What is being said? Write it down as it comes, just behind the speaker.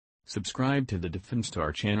Subscribe to the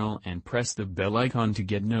DefenseStar channel and press the bell icon to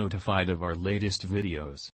get notified of our latest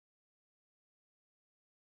videos.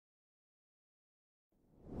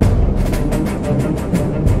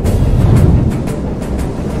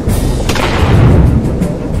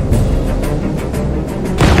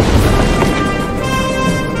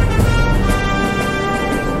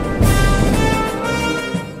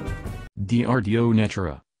 DRDO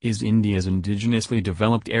Netra is India's indigenously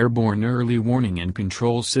developed airborne early warning and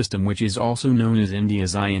control system, which is also known as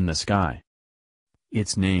India's Eye in the Sky.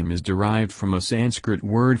 Its name is derived from a Sanskrit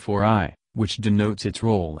word for eye, which denotes its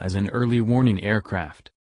role as an early warning aircraft.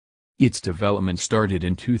 Its development started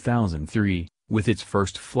in 2003, with its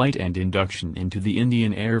first flight and induction into the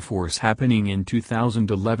Indian Air Force happening in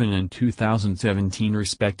 2011 and 2017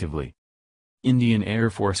 respectively. Indian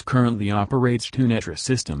Air Force currently operates two Netra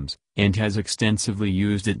systems, and has extensively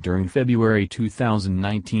used it during February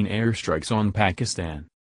 2019 airstrikes on Pakistan.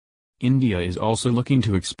 India is also looking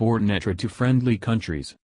to export Netra to friendly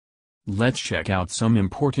countries. Let's check out some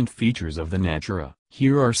important features of the Netra.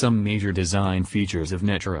 Here are some major design features of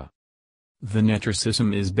Netra. The Netra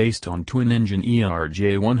system is based on twin-engine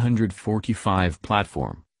ERJ-145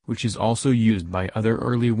 platform, which is also used by other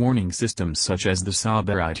early warning systems such as the Saab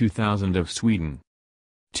I-2000 of Sweden.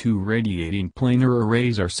 Two radiating planar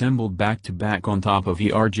arrays are assembled back-to-back on top of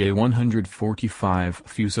ERJ-145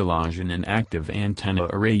 fuselage in an active antenna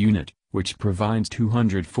array unit, which provides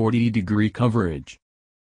 240-degree coverage.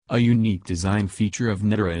 A unique design feature of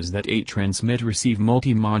Netra is that 8 transmit-receive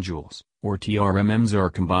multi-modules, or TRMMs, are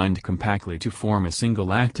combined compactly to form a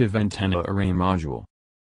single active antenna array module,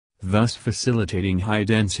 thus facilitating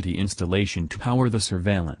high-density installation to power the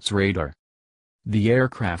surveillance radar. The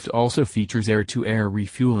aircraft also features air-to-air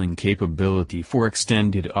refueling capability for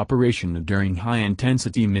extended operation during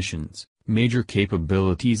high-intensity missions. Major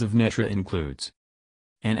capabilities of Netra includes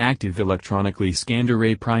an active electronically scanned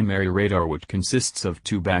array primary radar, which consists of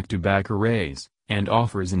 2 back-to-back arrays, and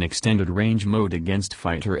offers an extended range mode against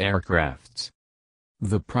fighter aircrafts.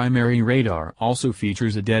 The primary radar also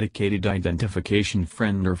features a dedicated identification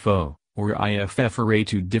friend or foe, or IFF array,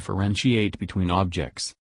 to differentiate between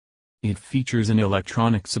objects. It features an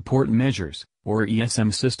electronic support measures, or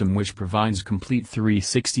ESM system, which provides complete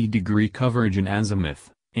 360-degree coverage in azimuth,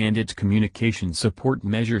 and its communication support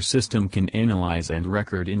measure system can analyze and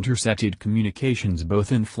record intercepted communications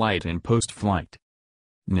both in flight and post-flight.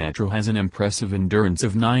 Netra has an impressive endurance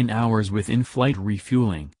of 9 hours with in-flight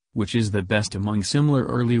refueling, which is the best among similar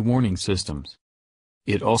early warning systems.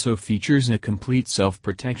 It also features a complete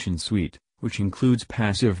self-protection suite, which includes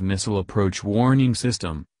passive missile approach warning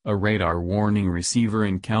system, a radar warning receiver,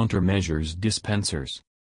 and countermeasures dispensers.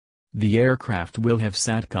 The aircraft will have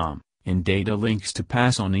SATCOM and data links to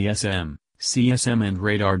pass on ESM, CSM and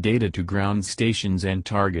radar data to ground stations and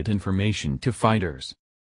target information to fighters.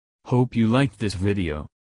 Hope you liked this video.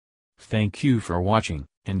 Thank you for watching,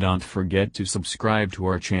 and don't forget to subscribe to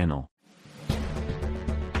our channel.